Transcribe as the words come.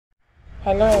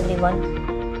Hello everyone,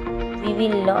 we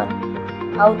will learn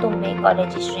how to make a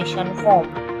registration form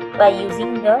by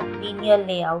using the linear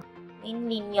layout. In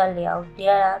linear layout,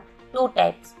 there are two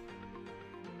types,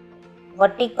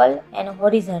 vertical and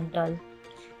horizontal.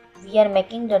 We are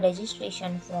making the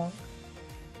registration form,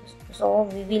 so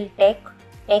we will take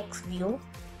text view.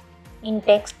 In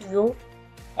text view,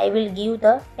 I will give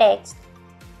the text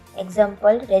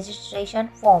example registration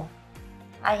form.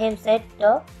 I have set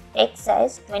the text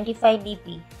size 25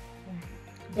 dp.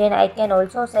 Then I can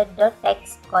also set the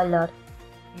text color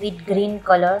with green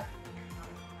color.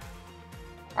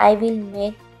 I will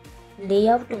make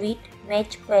layout with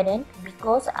match parent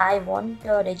because I want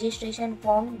the registration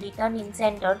form written in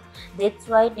center. That's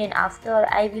why then after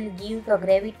I will give the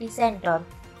gravity center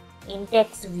in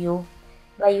text view.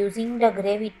 By using the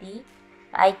gravity,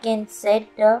 I can set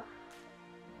the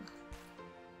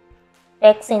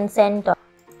text in center.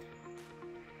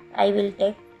 I will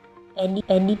take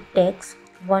edit text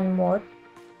one more.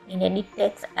 In edit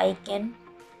text, I can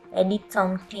edit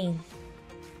something.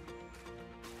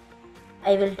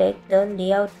 I will take the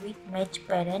layout with match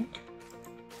parent.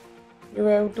 You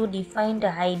have to define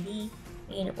the ID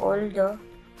in all the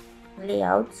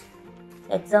layouts.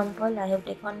 Example, I have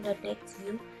taken the text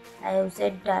view. I have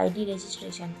set the ID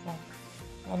registration form.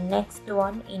 And next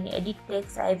one, in edit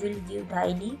text, I will give the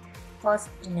ID first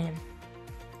name.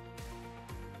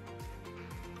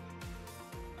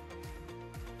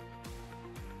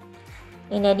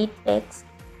 In edit text,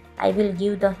 I will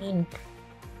give the hint.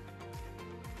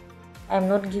 I am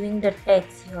not giving the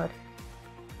text here.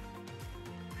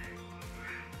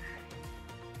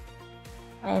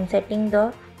 I am setting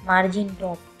the margin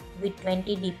top with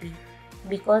 20 dp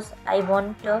because I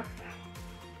want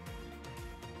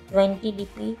 20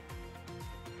 dp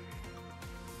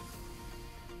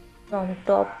from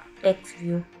top text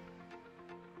view.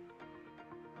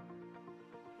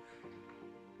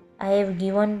 I have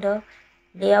given the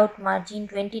layout margin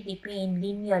 20 dp in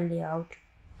linear layout.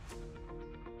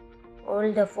 All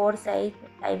the four sides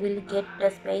I will get the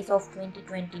space of 20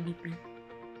 dp.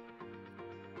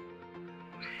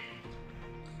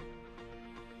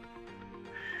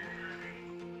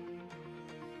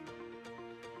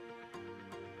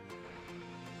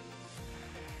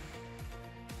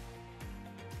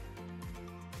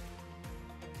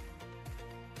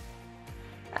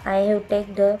 I have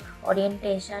take the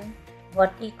orientation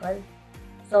vertical,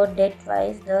 so that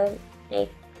wise the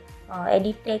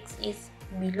edit text is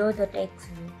below the text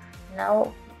view.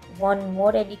 Now one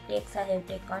more edit text I have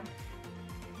taken.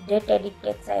 That edit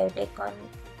text I have taken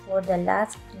for the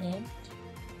last name.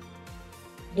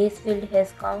 This field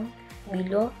has come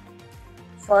below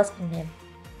first name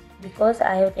because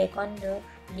I have taken the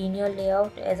linear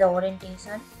layout as a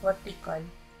orientation vertical.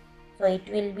 So it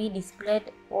will be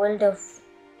displayed all the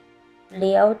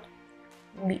layout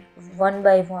one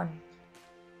by one.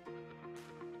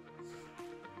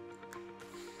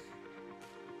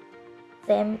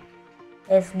 Same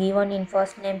as given in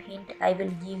first name hint, I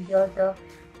will give here the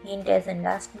hint as a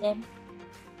last name.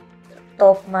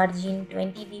 Top margin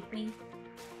 20 dp.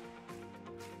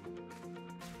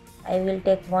 I will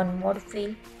take one more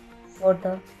field for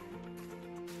the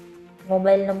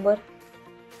mobile number.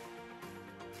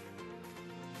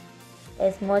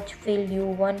 As much field you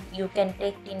want, you can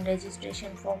take in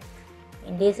registration form.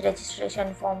 In this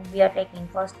registration form, we are taking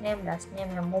first name, last name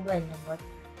and mobile number.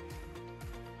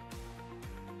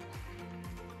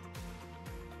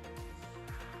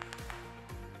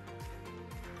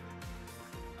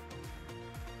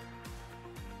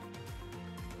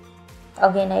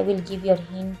 Again, I will give your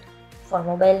hint for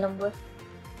mobile number,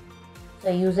 so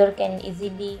user can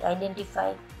easily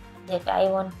identify that I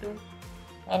want to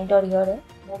enter your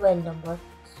mobile number.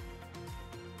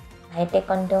 I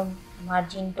taken the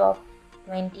margin top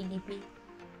 20 dp.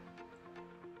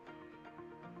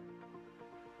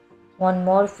 One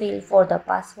more field for the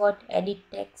password, edit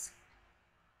text.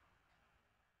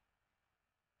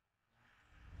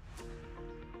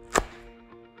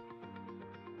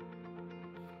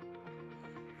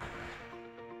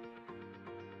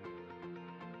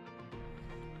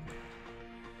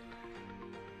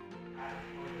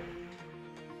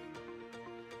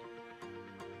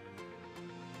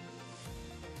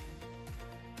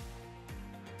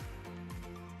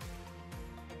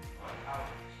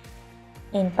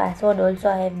 In password also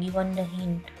I have given the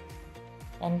hint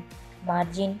and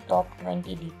margin top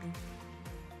 20 dp.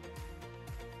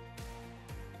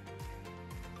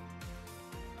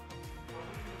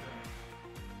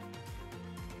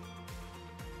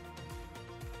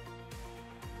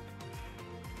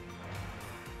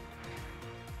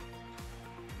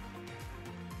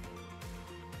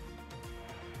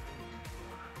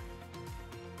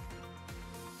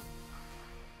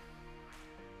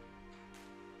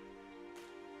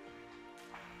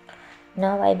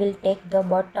 Now I will take the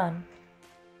button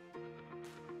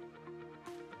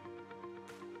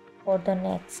for the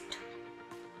next.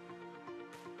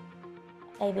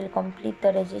 I will complete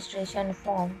the registration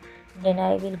form, then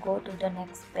I will go to the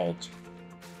next page.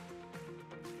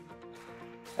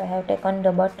 So I have taken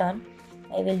the button.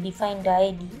 I will define the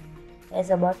ID as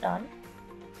a button.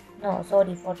 No,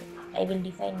 sorry, I will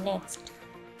define next.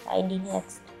 ID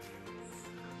next.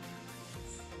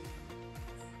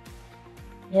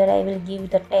 Here I will give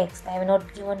the text. I have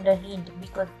not given the hint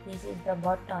because this is the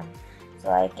button. So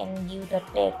I can give the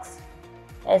text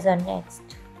as a next.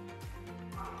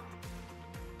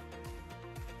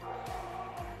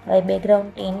 By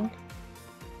background tint,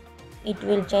 it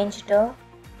will change the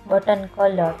button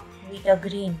color with a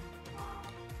green.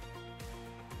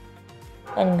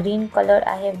 And green color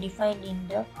I have defined in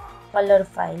the color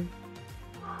file.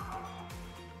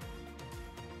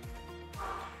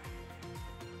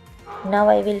 Now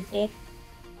I will take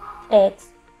text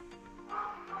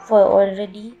for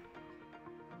already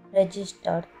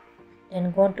registered,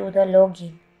 then go to the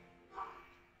login.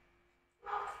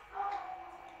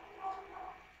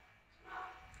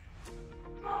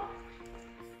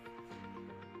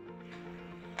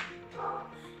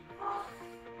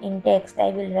 In text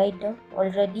I will write the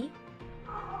already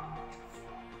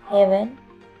have an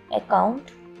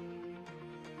account,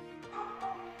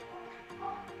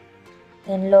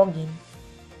 then login.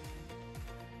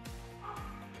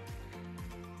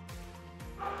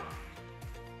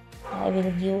 I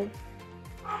will give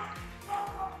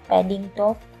padding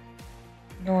top.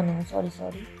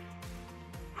 Sorry.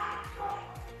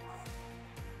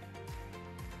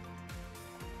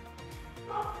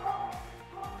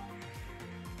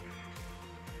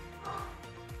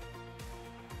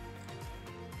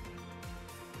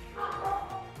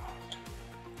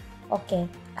 Okay,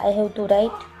 I have to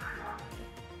write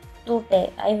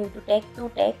I have to take two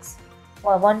texts.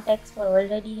 For one text for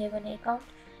already have an account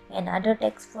and other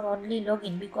text for only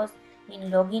login, because in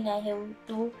login I have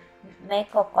to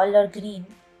make a color green,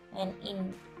 and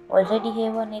in already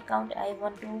have an account I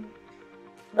want to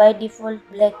by default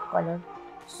black color.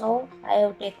 So I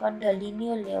have taken the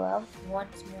linear layout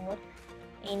once more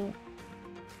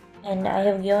and I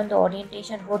have given the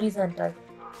orientation horizontal.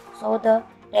 So the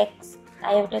text,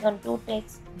 I have taken two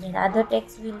texts, then other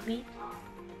text will be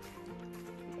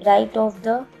right of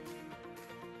the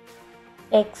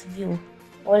text view,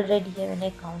 already have an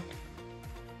account.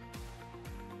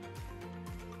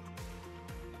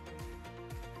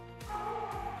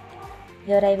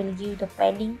 Here I will give the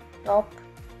padding top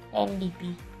 10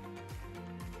 dp.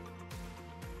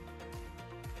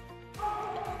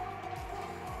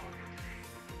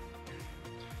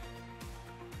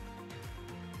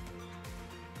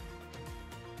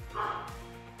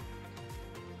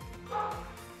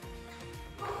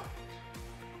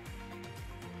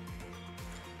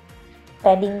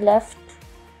 Padding left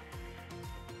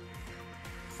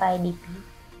 5 dp.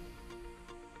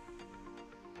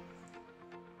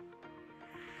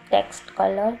 Text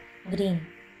color green,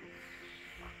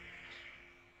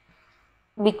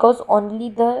 because only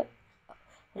the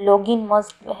login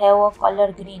must have a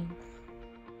color green.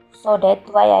 So that's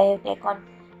why I have taken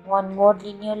one more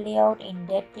linear layout. In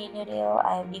that linear layout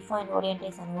I have defined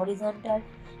orientation horizontal,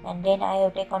 and then I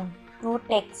have taken two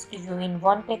text view. In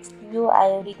one text view I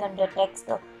have written the text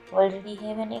already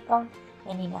have an account,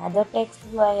 and in other text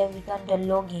view I have written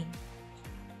the login,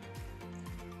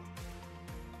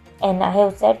 and I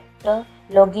have set the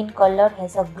login color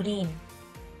as a green,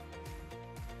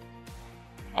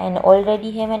 and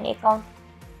already have an account,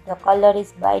 the color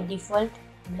is by default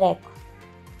black.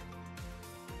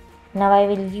 Now I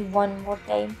will give one more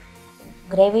time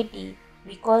gravity,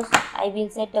 because I will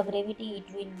set the gravity,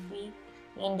 it will be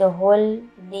in the whole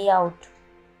layout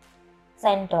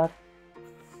center.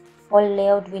 Whole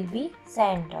layout will be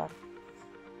center.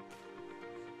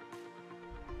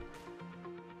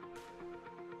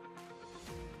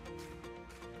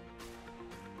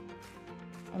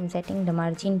 I am setting the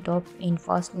margin top in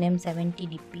first name 70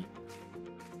 dp.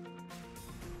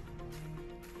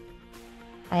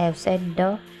 I have set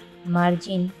the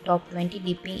margin top 20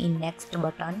 dp in next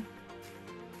button.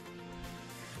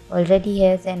 Already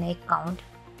has an account,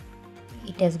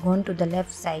 it has gone to the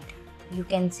left side. You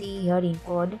can see here in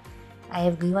code I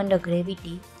have given the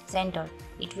gravity center,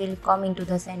 it will come into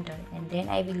the center, and then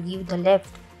I will give the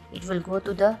left, it will go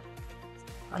to the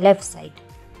left side.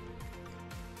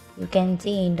 You can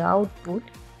see in the output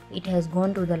it has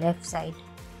gone to the left side.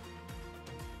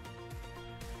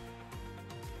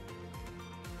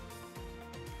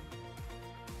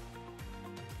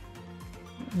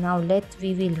 Now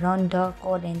we will run the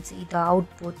code and see the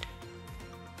output.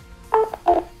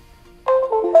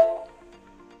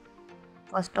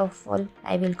 First of all,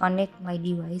 I will connect my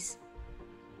device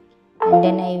and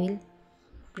then I will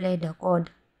play the code.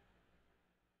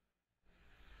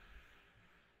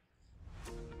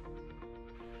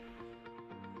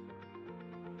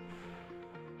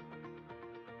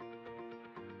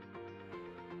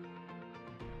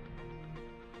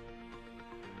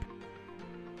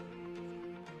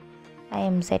 I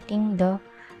am setting the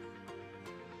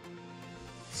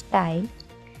style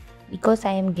because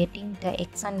I am getting the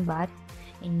action bar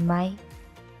in my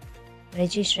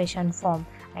registration form.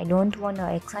 I don't want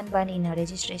an action bar in a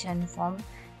registration form.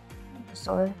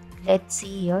 So let's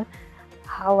see here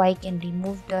how I can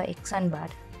remove the action bar.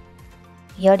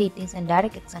 Here it is a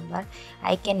direct action bar.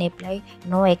 I can apply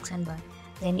no action bar.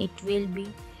 Then it will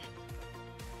be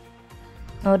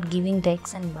not giving the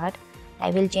action bar. I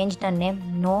will change the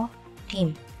name no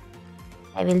theme.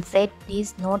 I will set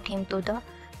this no theme to the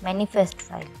manifest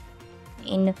file.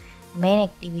 In main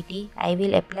activity, I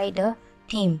will apply the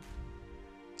theme.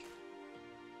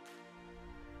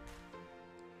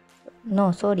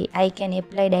 No, sorry, I can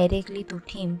apply directly to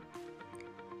theme.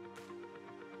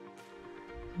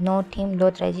 No theme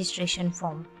dot registration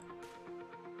form.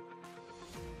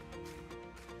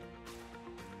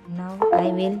 Now I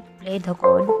will play the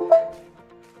code.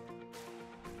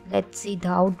 Let's see the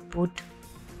output.